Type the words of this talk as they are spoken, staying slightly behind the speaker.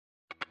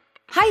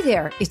Hi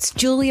there, it's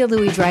Julia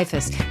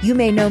Louis-Dreyfus. You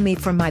may know me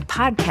from my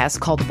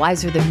podcast called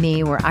Wiser Than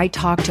Me, where I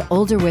talk to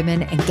older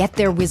women and get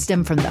their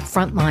wisdom from the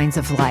front lines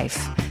of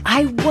life.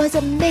 I was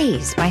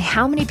amazed by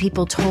how many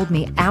people told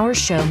me our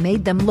show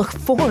made them look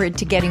forward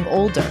to getting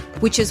older,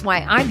 which is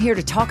why I'm here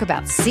to talk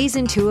about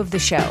season 2 of the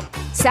show.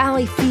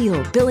 Sally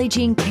Field, Billie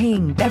Jean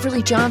King,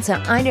 Beverly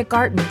Johnson, Ina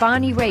Garten,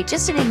 Bonnie Raitt,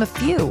 just to name a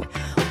few.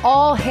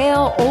 All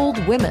hail old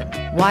women.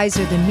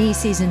 Wiser Than Me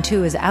season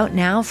 2 is out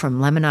now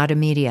from Lemonada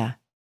Media.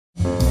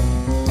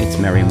 It's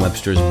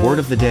Merriam-Webster's Word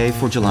of the Day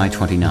for July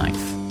 29th.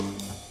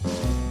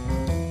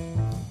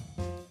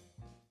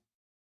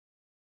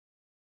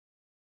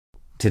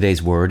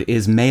 Today's word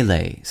is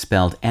mêlée,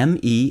 spelled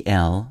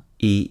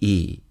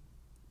M-E-L-E-E.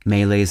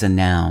 Mêlée is a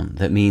noun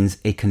that means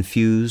a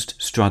confused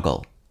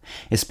struggle,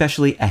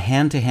 especially a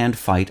hand-to-hand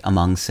fight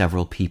among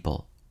several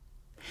people.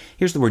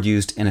 Here's the word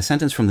used in a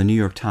sentence from the New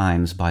York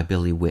Times by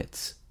Billy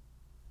Witz.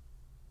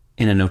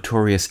 In a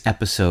Notorious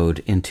episode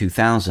in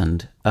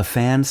 2000, a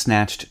fan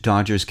snatched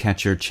Dodgers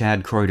catcher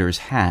Chad Kreuter's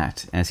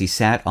hat as he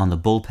sat on the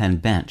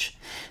bullpen bench,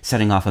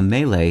 setting off a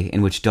melee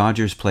in which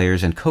Dodgers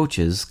players and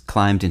coaches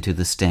climbed into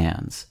the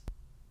stands.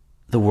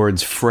 The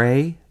words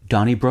Fray,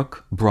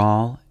 Donnybrook,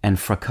 brawl, and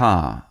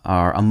fracas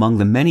are among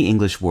the many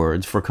English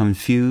words for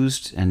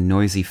confused and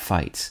noisy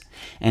fights,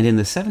 and in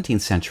the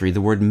 17th century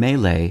the word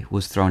mêlée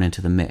was thrown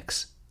into the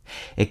mix.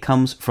 It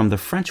comes from the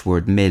French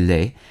word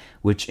mêlée,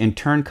 which in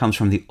turn comes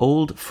from the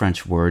Old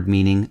French word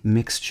meaning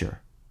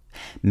mixture.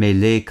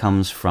 Mêlée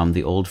comes from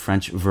the Old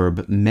French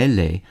verb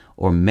mêler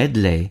or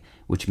medley,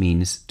 which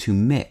means to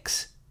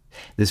mix.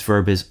 This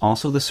verb is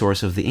also the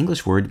source of the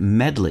English word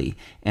medley,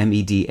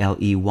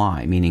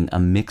 M-E-D-L-E-Y, meaning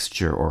a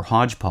mixture or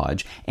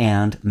hodgepodge,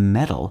 and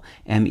meddle,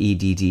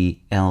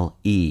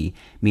 M-E-D-D-L-E,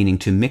 meaning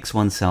to mix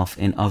oneself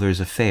in others'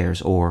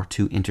 affairs or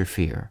to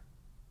interfere.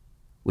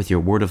 With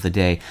your word of the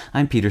day,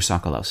 I'm Peter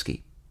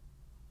Sokolowski.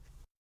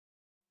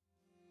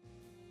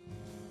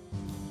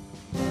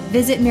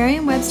 Visit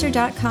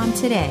Merriam-Webster.com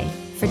today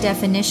for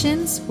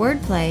definitions,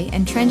 wordplay,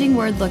 and trending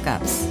word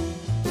lookups.